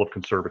principle of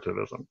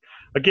conservatism.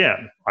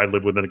 Again, I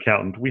live with an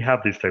accountant. We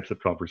have these types of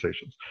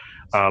conversations.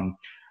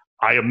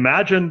 I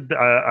imagine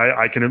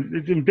I can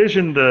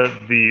envision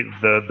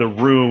the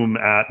room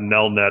at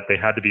Nelnet. They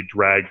had to be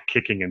dragged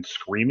kicking and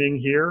screaming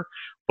here,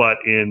 but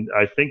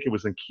I think it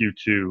was in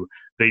Q2.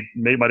 They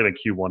might have been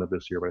Q1 of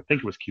this year, but I think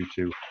it was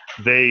Q2.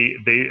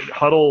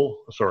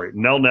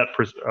 Nelnet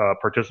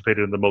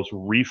participated in the most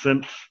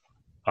recent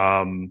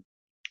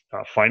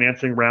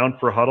financing round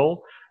for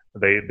Huddle.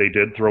 They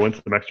did throw in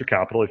some extra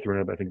capital. They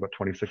threw in, I think, about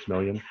 $26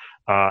 million.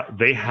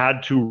 They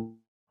had to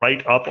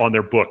write up on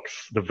their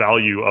books the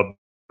value of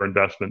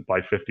investment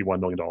by $51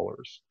 million.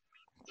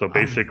 So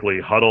basically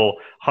Huddle,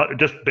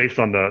 just based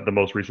on the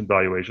most recent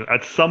valuation,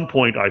 at some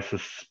point I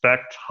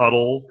suspect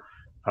Huddle,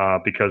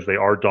 because they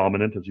are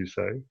dominant, as you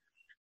say,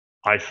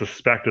 I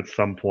suspect at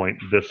some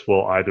point this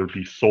will either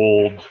be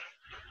sold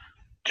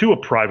to a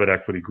private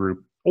equity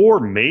group, or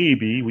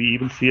maybe we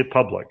even see it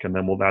public, and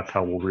then that's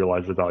how we'll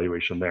realize the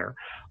valuation there.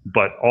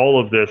 But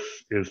all of this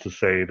is to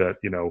say that,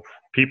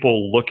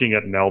 people looking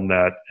at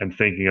Nelnet and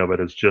thinking of it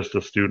as just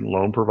a student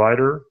loan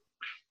provider,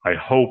 I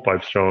hope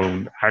I've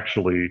shown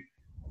actually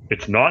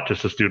it's not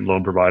just a student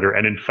loan provider.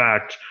 And in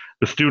fact,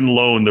 the student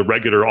loan, the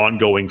regular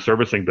ongoing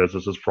servicing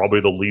business is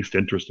probably the least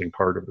interesting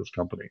part of this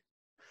company.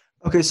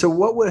 Okay, so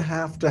what would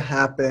have to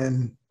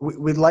happen?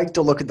 We'd like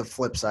to look at the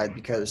flip side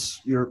because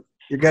you're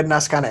getting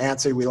us kind of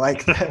antsy. We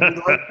like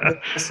that.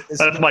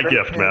 That's my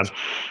gift, man.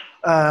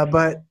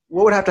 But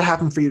what would have to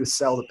happen for you to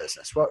sell the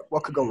business?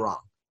 What could go wrong?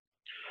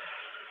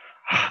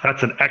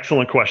 That's an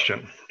excellent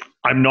question.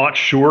 I'm not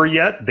sure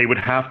yet. They would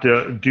have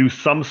to do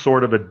some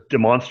sort of a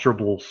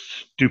demonstrable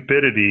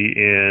stupidity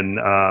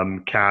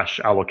in cash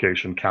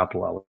allocation,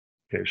 capital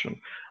allocation.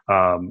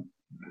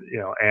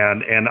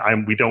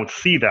 We don't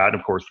see that.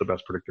 Of course, the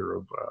best predictor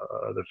of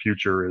the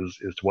future is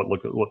to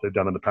look at what they've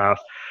done in the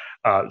past.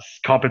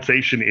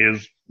 Compensation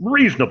is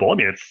reasonable. I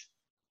mean,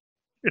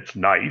 it's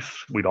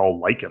nice. We'd all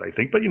like it, I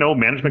think. But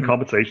management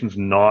compensation is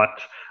not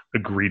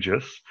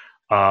egregious.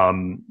 I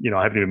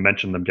haven't even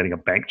mentioned them getting a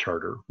bank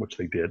charter, which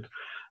they did.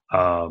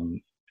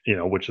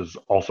 Which is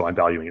also I'm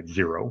valuing at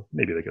zero.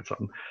 Maybe they get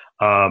something.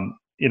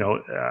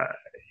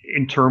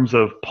 In terms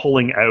of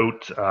pulling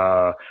out,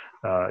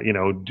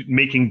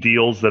 making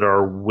deals that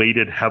are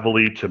weighted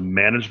heavily to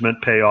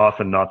management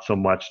payoff and not so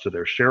much to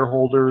their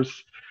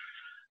shareholders,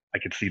 I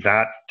could see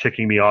that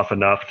ticking me off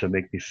enough to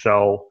make me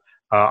sell.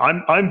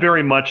 I'm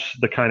very much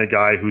the kind of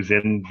guy who's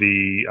in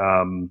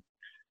the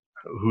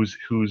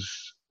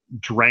who's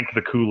drank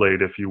the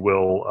Kool-Aid, if you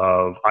will,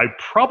 of I'd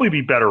probably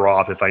be better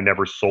off if I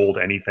never sold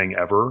anything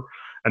ever,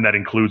 and that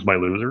includes my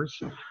losers.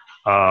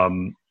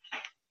 And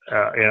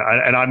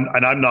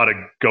I'm not a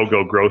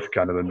go growth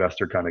kind of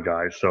investor kind of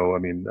guy. So I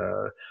mean,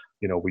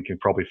 we can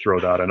probably throw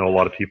that. I know a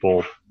lot of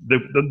people.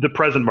 The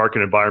present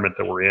market environment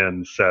that we're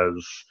in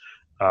says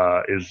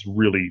is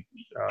really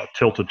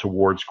tilted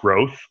towards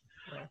growth,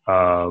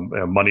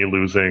 money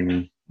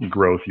losing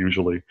growth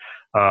usually.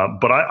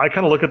 But I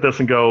kind of look at this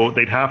and go,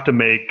 they'd have to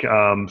make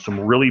some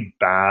really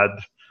bad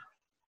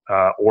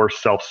or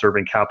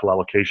self-serving capital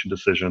allocation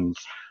decisions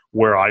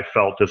where I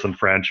felt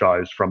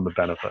disenfranchised from the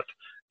benefit.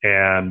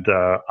 And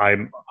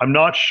I'm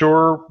not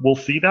sure we'll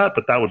see that,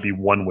 but that would be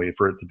one way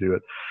for it to do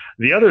it.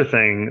 The other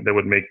thing that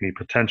would make me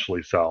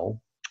potentially sell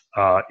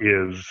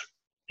is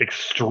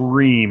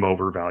extreme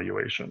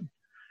overvaluation.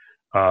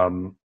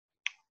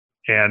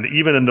 And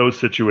even in those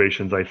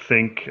situations, I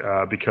think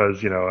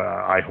because,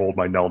 I hold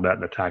my Nelnet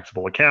in a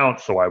taxable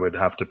account, so I would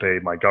have to pay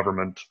my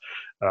government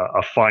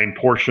a fine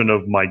portion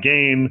of my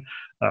gain,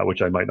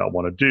 which I might not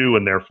want to do.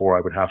 And therefore,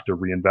 I would have to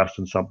reinvest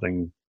in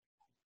something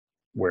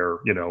where,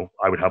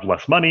 I would have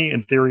less money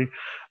in theory.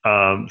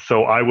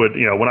 So I would,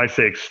 when I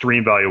say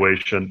extreme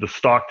valuation, the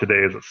stock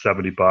today is at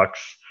 $70.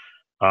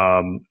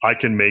 I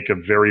can make a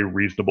very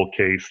reasonable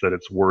case that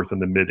it's worth in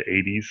the mid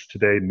 80s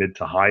today, mid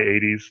to high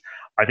 80s.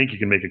 I think you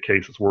can make a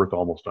case it's worth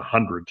almost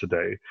 100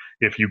 today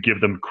if you give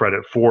them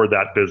credit for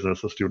that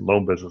business, a student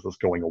loan business that's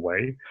going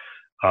away.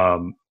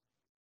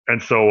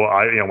 And so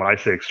when I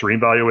say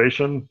extreme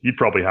valuation, you'd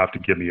probably have to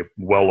give me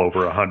well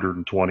over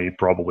 120,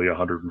 probably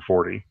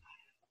 140.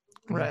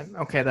 Right.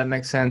 Okay, that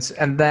makes sense.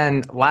 And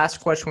then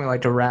last question we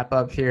like to wrap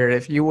up here.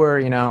 If you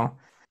were,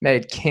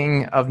 made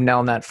king of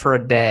Nelnet for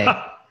a day,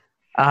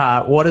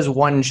 what is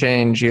one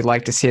change you'd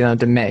like to see them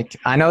to make?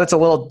 I know it's a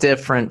little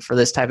different for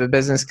this type of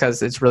business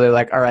because it's really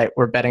like, all right,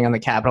 we're betting on the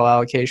capital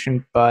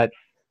allocation, but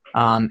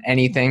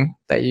anything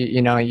that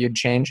you'd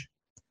change?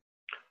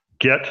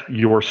 Get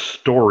your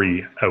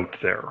story out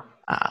there.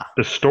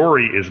 The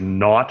story is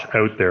not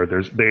out there.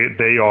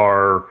 They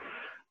are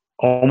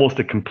almost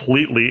a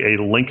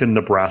Lincoln,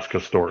 Nebraska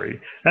story.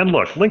 And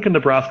look, Lincoln,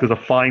 Nebraska is a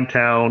fine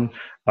town.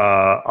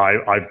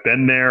 I've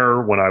been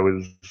there when I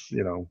was,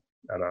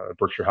 at a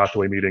Berkshire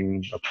Hathaway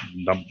meeting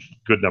a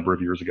good number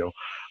of years ago,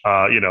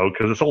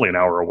 because it's only an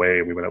hour away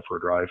and we went out for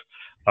a drive.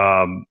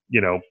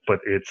 But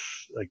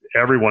it's like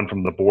everyone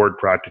from the board,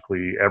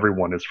 practically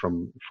everyone is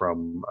from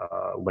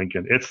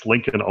Lincoln. It's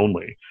Lincoln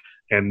only.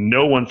 And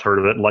no one's heard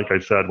of it. And like I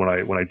said, when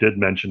I did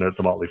mention it at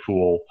the Motley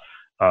Fool,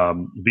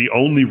 the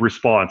only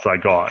response I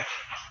got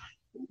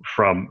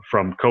from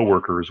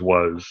coworkers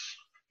was,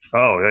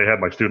 "Oh, they had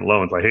my student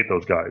loans. I hate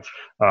those guys."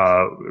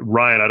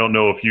 Ryan, I don't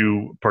know if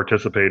you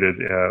participated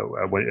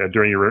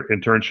during your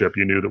internship.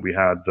 You knew that we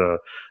had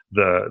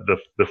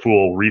the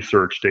Fool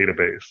research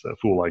database,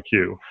 Fool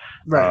IQ.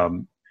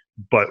 Right.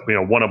 But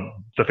one of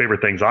the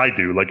favorite things I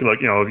do, like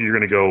you're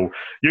gonna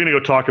go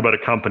talk about a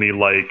company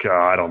like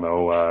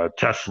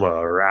Tesla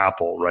or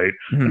Apple, right?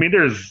 Mm-hmm. I mean,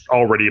 there's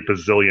already a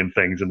bazillion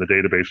things in the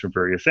database from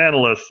various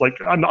analysts. Like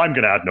I'm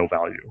gonna add no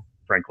value,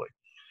 frankly.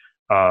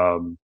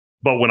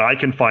 But when I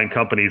can find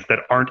companies that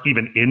aren't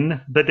even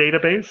in the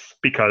database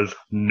because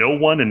no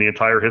one in the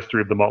entire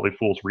history of the Motley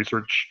Fool's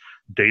research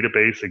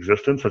database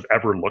existence has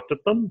ever looked at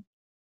them,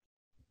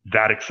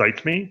 that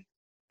excites me,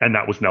 and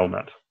that was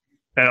Nelnet.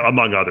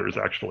 Among others,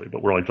 actually,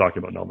 but we're only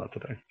talking about Nelnet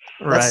today.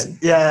 Right.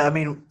 Yeah, I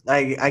mean,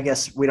 I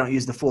guess we don't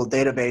use the Fool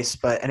database,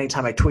 but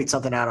anytime I tweet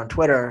something out on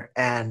Twitter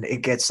and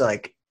it gets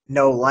like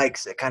no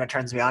likes, it kind of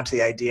turns me on to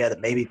the idea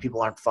that maybe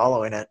people aren't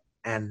following it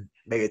and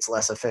maybe it's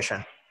less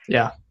efficient.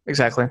 Yeah,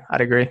 exactly.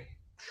 I'd agree.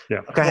 Yeah.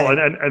 Okay. Well,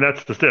 and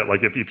that's just it.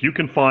 Like if you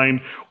can find,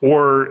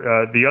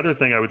 or the other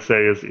thing I would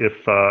say is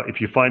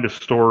if you find a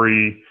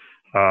story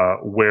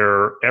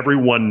where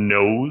everyone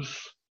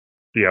knows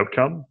the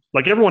outcome,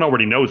 like everyone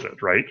already knows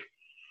it, right?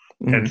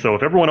 Mhm. And so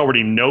if everyone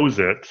already knows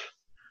it,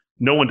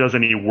 no one does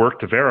any work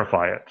to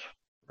verify it.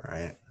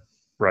 Right.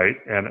 Right.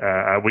 And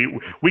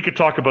we could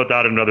talk about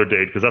that another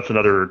day, because that's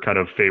another kind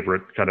of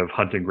favorite kind of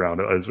hunting ground.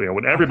 As you know,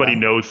 when everybody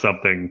knows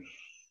something,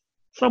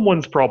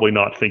 someone's probably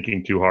not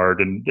thinking too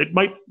hard, and it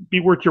might be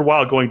worth your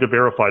while going to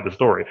verify the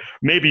story.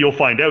 Maybe you'll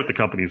find out the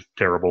company's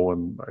terrible,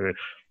 and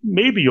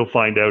maybe you'll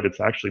find out it's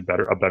actually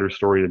a better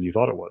story than you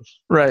thought it was.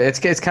 Right. It's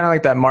kind of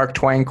like that Mark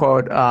Twain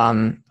quote.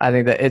 I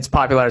think that it's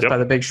popularized by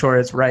The Big Short.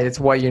 It's right. It's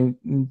what you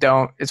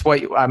don't. It's what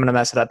you, I'm going to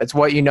mess it up. It's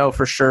what you know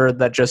for sure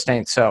that just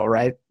ain't so.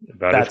 Right.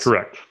 That's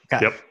correct.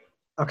 Okay. Yep.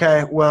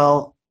 Okay.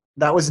 Well,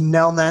 that was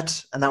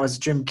Nelnet, and that was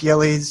Jim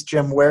Gillies.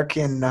 Jim, where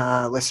can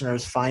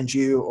listeners find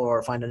you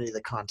or find any of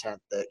the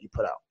content that you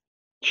put out?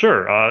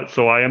 Sure.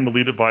 So I am the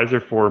lead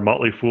advisor for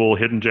Motley Fool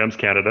Hidden Gems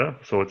Canada.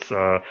 So it's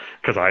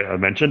because I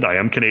mentioned I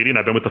am Canadian.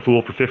 I've been with the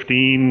Fool for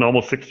 15,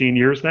 almost 16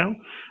 years now.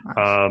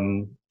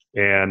 Nice.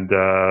 And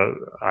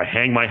I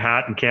hang my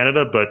hat in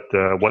Canada,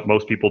 but what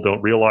most people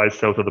don't realize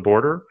south of the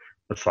border,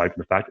 aside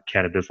from the fact that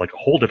Canada is like a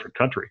whole different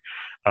country,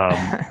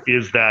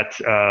 is that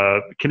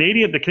the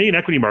Canadian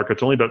equity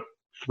market's only about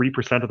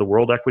 3% of the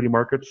world equity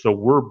market. So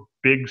we're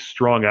big,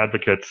 strong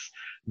advocates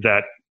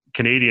that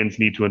Canadians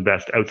need to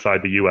invest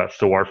outside the U.S.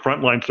 So our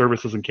frontline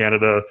services in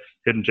Canada,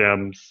 Hidden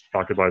Gems,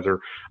 Stock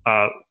Advisor,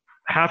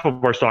 half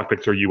of our stock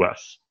picks are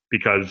U.S.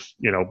 because,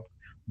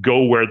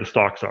 go where the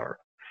stocks are.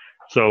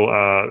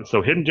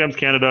 So Hidden Gems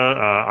Canada,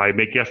 I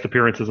make guest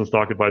appearances in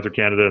Stock Advisor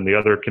Canada and the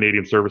other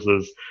Canadian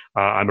services.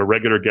 I'm a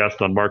regular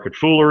guest on Market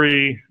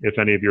Foolery. If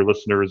any of your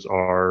listeners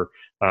are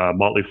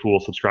Motley Fool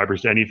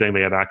subscribers to anything,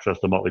 they have access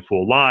to Motley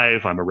Fool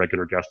Live. I'm a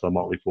regular guest on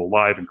Motley Fool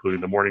Live, including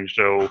the morning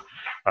show,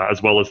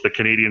 as well as the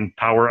Canadian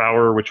Power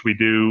Hour, which we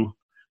do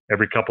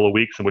every couple of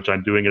weeks, in which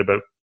I'm doing it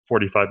about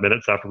 45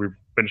 minutes after we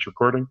finish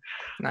recording.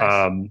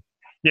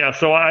 Nice.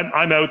 So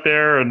I'm out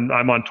there, and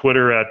I'm on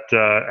Twitter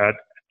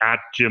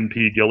at Jim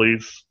P.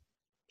 Gillies.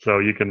 So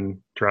you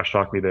can trash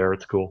talk me there.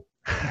 It's cool.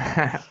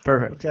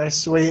 Perfect. Okay,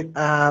 sweet.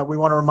 We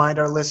want to remind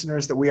our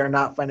listeners that we are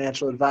not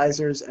financial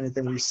advisors.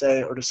 Anything we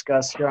say or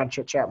discuss here on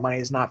Chit Chat Money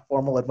is not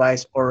formal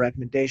advice or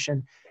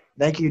recommendation.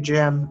 Thank you,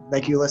 Jim.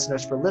 Thank you,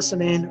 listeners, for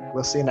listening.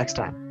 We'll see you next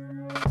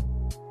time.